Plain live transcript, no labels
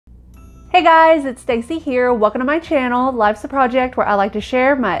Hey guys, it's Stacy here. Welcome to my channel, Life's a Project, where I like to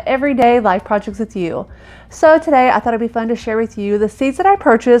share my everyday life projects with you. So today I thought it'd be fun to share with you the seeds that I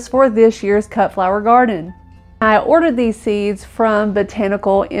purchased for this year's cut flower garden. I ordered these seeds from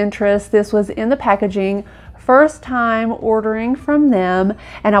Botanical Interest. This was in the packaging. First time ordering from them,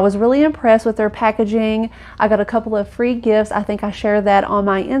 and I was really impressed with their packaging. I got a couple of free gifts. I think I shared that on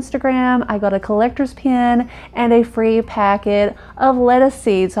my Instagram. I got a collector's pin and a free packet of lettuce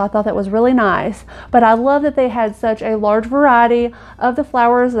seeds, so I thought that was really nice. But I love that they had such a large variety of the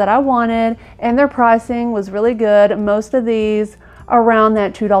flowers that I wanted, and their pricing was really good. Most of these around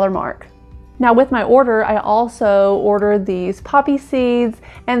that $2 mark. Now with my order, I also ordered these poppy seeds,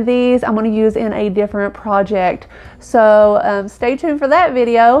 and these I'm going to use in a different project. So stay tuned for that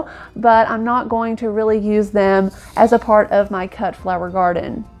video, but I'm not going to really use them as a part of my cut flower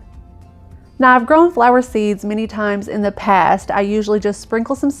garden. Now I've grown flower seeds many times in the past. I usually just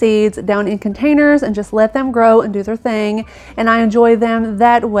sprinkle some seeds down in containers and just let them grow and do their thing. And I enjoy them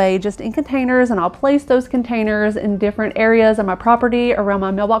that way, just in containers, and I'll place those containers in different areas of my property, around my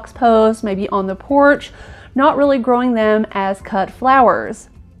mailbox post, maybe on the porch, not really growing them as cut flowers.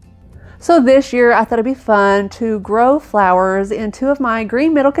 So this year I thought it'd be fun to grow flowers in two of my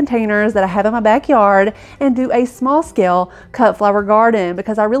green metal containers that I have in my backyard and do a small scale cut flower garden,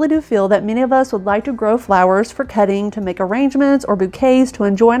 because I really do feel that many of us would like to grow flowers for cutting, to make arrangements or bouquets to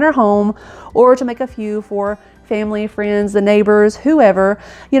enjoy in our home, or to make a few for family, friends, the neighbors, whoever,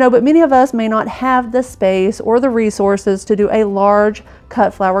 but many of us may not have the space or the resources to do a large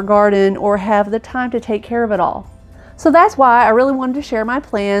cut flower garden or have the time to take care of it all. So that's why I really wanted to share my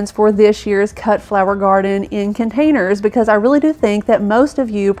plans for this year's cut flower garden in containers, because I really do think that most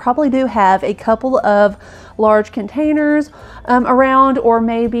of you probably do have a couple of large containers around, or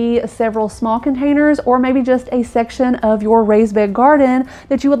maybe several small containers, or maybe just a section of your raised bed garden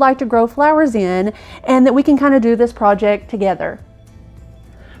that you would like to grow flowers in, and that we can kind of do this project together.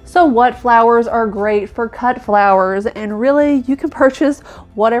 So what flowers are great for cut flowers? And really, you can purchase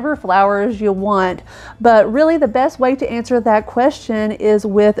whatever flowers you want. But really, the best way to answer that question is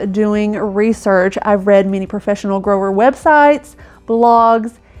with doing research. I've read many professional grower websites,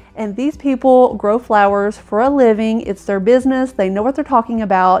 blogs, and these people grow flowers for a living. It's their business. They know what they're talking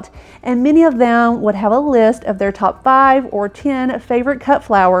about. And many of them would have a list of their top 5 or 10 favorite cut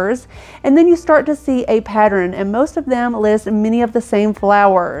flowers. And then you start to see a pattern, and most of them list many of the same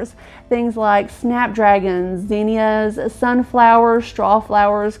flowers. Things like snapdragons, zinnias, sunflowers, straw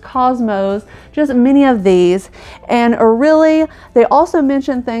flowers, cosmos, just many of these. And really, they also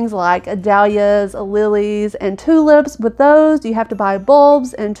mention things like dahlias, lilies, and tulips. But those, you have to buy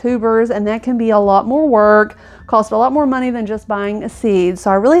bulbs and tubers, and that can be a lot more work, cost a lot more money than just buying seeds.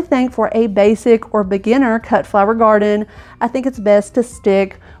 So I really think for a basic or beginner cut flower garden, I think it's best to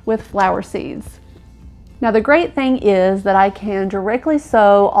stick with flower seeds. Now the great thing is that I can directly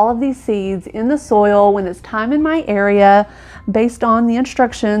sow all of these seeds in the soil when it's time in my area, based on the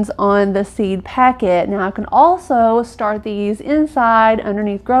instructions on the seed packet. Now I can also start these inside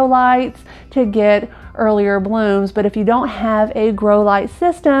underneath grow lights to get earlier blooms. But if you don't have a grow light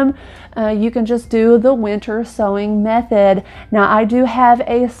system, you can just do the winter sowing method. Now I do have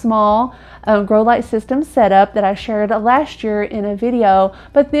a small grow light system setup that I shared last year in a video,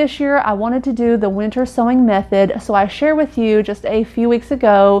 but this year I wanted to do the winter sowing method, so I shared with you just a few weeks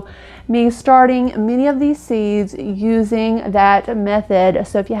ago me starting many of these seeds using that method.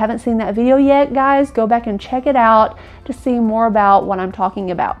 So if you haven't seen that video yet, guys, go back and check it out to see more about what I'm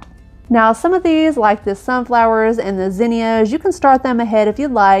talking about. Now some of these, like the sunflowers and the zinnias, you can start them ahead if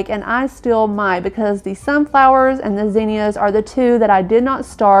you'd like, and I still might, because the sunflowers and the zinnias are the two that I did not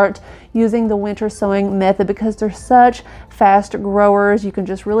start using the winter sowing method, because they're such fast growers. You can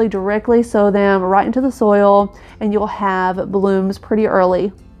just really directly sow them right into the soil and you'll have blooms pretty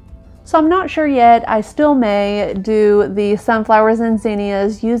early. So I'm not sure yet. I still may do the sunflowers and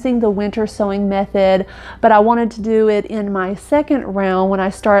zinnias using the winter sowing method, but I wanted to do it in my second round when I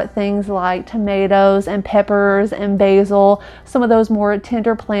start things like tomatoes and peppers and basil, some of those more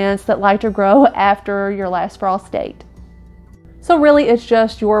tender plants that like to grow after your last frost date. So really, it's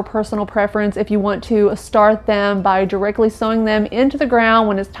just your personal preference if you want to start them by directly sowing them into the ground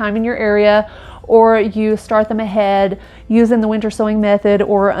when it's time in your area, or you start them ahead using the winter sowing method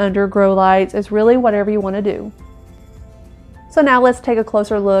or under grow lights. It's really whatever you want to do. So now let's take a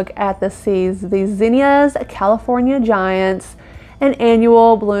closer look at the seeds. These zinnias, California Giants, An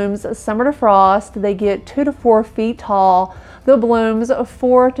annual blooms summer to frost. They get 2 to 4 feet tall. The blooms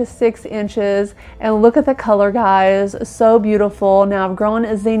 4 to 6 inches, and look at the color, guys, so beautiful. Now, I've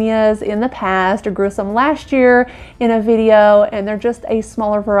grown zinnias in the past. I grew some last year in a video, and they're just a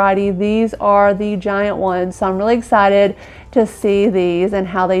smaller variety. These are the giant ones, so I'm really excited to see these and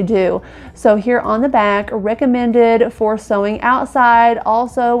how they do. So here on the back, recommended for sowing outside,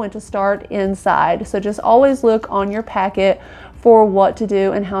 also when to start inside. So just always look on your packet for what to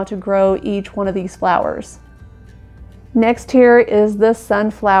do and how to grow each one of these flowers. Next here is the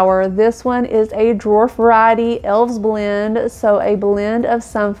sunflower. This one is a dwarf variety, Elves blend. So a blend of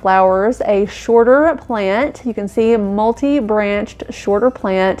sunflowers, a shorter plant. You can see a multi-branched shorter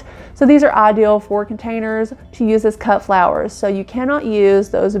plant. So these are ideal for containers to use as cut flowers. So you cannot use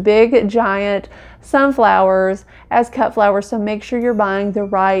those big giant sunflowers as cut flowers, so make sure you're buying the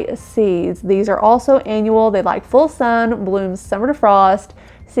right seeds. These are also annual. They like full sun, blooms summer to frost.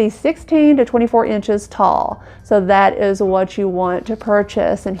 See, 16 to 24 inches tall. So that is what you want to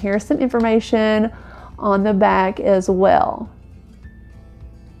purchase. And here's some information on the back as well.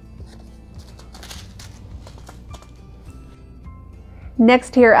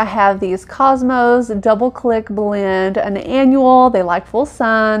 Next here I have these Cosmos double click blend, an annual. They like full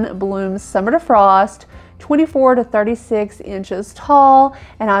sun, blooms summer to frost. 24 to 36 inches tall,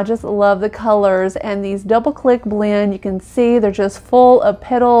 and I just love the colors. And these double click blend, you can see they're just full of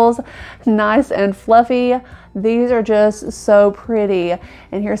petals, nice and fluffy. These are just so pretty.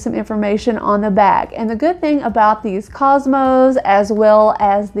 And here's some information on the back. And the good thing about these Cosmos as well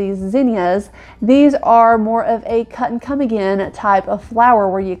as these zinnias, these are more of a cut and come again type of flower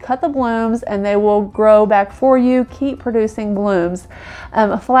where you cut the blooms and they will grow back for you, keep producing blooms.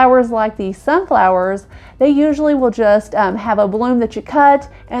 Flowers like the sunflowers, they usually will just have a bloom that you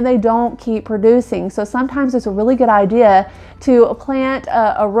cut and they don't keep producing. So sometimes it's a really good idea to plant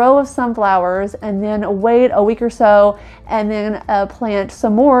a row of sunflowers and then wait a week or so and then plant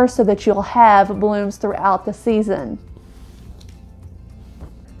some more so that you'll have blooms throughout the season.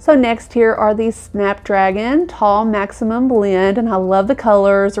 So next here are these Snapdragon Tall Maximum Blend, and I love the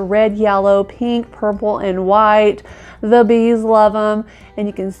colors, red, yellow, pink, purple, and white. The bees love them, and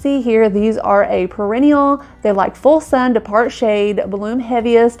you can see here these are a perennial. They like full sun to part shade, bloom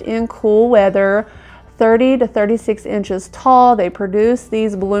heaviest in cool weather. 30 to 36 inches tall. They produce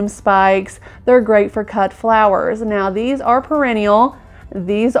these bloom spikes. They're great for cut flowers. Now these are perennial,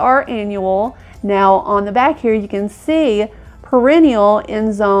 these are annual. Now on the back here you can see perennial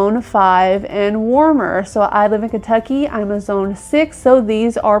in zone 5 and warmer. So I live in Kentucky, I'm a zone 6, so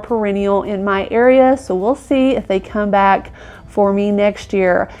these are perennial in my area. So we'll see if they come back for me next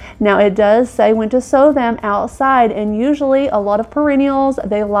year. Now it does say when to sow them outside, and usually a lot of perennials,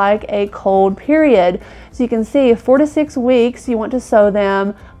 they like a cold period. So you can see 4 to 6 weeks you want to sow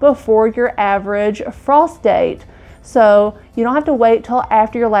them before your average frost date. So you don't have to wait till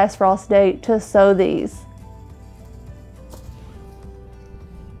after your last frost date to sow these.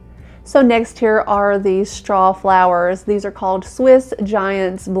 So next here are these straw flowers. These are called Swiss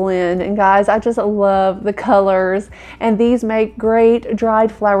Giants Blend. And guys, I just love the colors. And these make great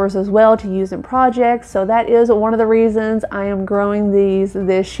dried flowers as well to use in projects. So that is one of the reasons I am growing these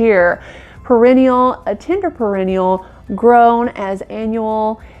this year. Perennial, a tender perennial, grown as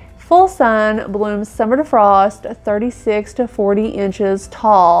annual. Full sun, blooms summer to frost, 36 to 40 inches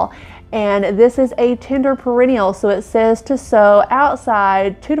tall. And this is a tender perennial, so it says to sow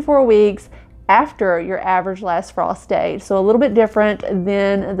outside 2 to 4 weeks after your average last frost date. So a little bit different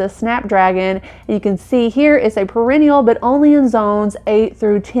than the Snapdragon. And you can see here it's a perennial, but only in zones 8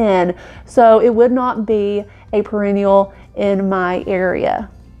 through 10. So it would not be a perennial in my area.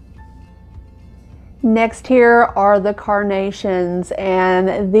 Next here are the carnations,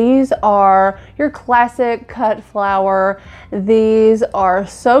 and these are your classic cut flower. These are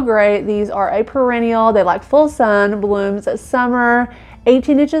so great. These are a perennial. They like full sun, blooms summer,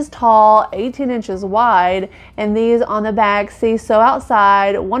 18 inches tall, 18 inches wide, and these on the back see sow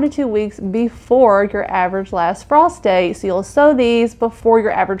outside 1 to 2 weeks before your average last frost date. So you'll sow these before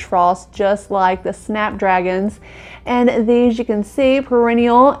your average frost, just like the Snapdragons. And these you can see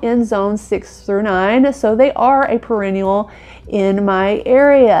perennial in zones 6 through 9, so they are a perennial in my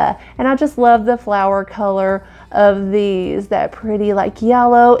area. And I just love the flower color of these, that pretty like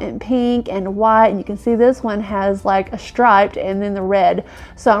yellow and pink and white, and you can see this one has like a striped and then the red.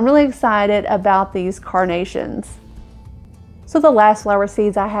 So I'm really excited about these carnations. So the last flower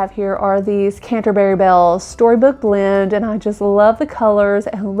seeds I have here are these Canterbury Bells Storybook Blend, and I just love the colors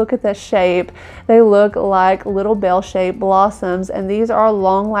and look at the shape. They look like little bell-shaped blossoms, and these are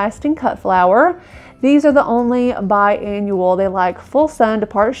long-lasting cut flower. These are the only biannual. They like full sun to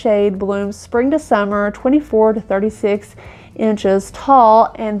part shade, blooms spring to summer, 24 to 36 inches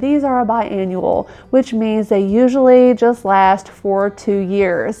tall, and these are a biannual, which means they usually just last for 2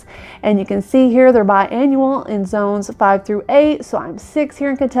 years. And you can see here they're biannual in zones 5 through 8, so I'm 6 here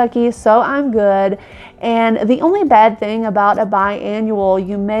in Kentucky, so I'm good. And the only bad thing about a biannual,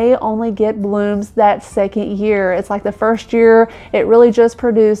 you may only get blooms that second year. It's like the first year it really just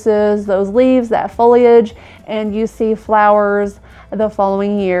produces those leaves, that foliage, and you see flowers the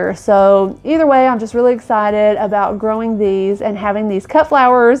following year. So either way, I'm just really excited about growing these and having these cut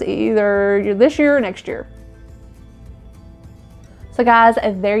flowers either this year or next year. So guys,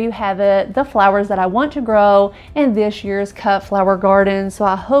 there you have it, the flowers that I want to grow in this year's cut flower garden. So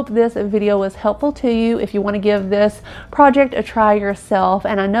I hope this video was helpful to you if you want to give this project a try yourself.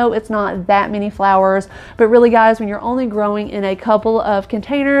 And I know it's not that many flowers, but really guys, when you're only growing in a couple of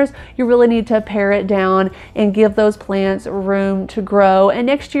containers, you really need to pare it down and give those plants room to grow. And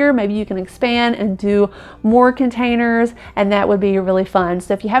next year, maybe you can expand and do more containers, and that would be really fun.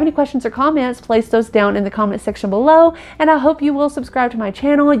 So if you have any questions or comments, place those down in the comment section below, and I hope you will subscribe to my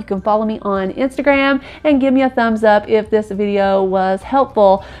channel. You can follow me on Instagram and give me a thumbs up if this video was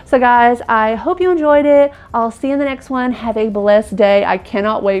helpful. So guys, I hope you enjoyed it. I'll see you in the next one. Have a blessed day. I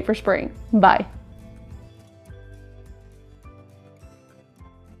cannot wait for spring. Bye.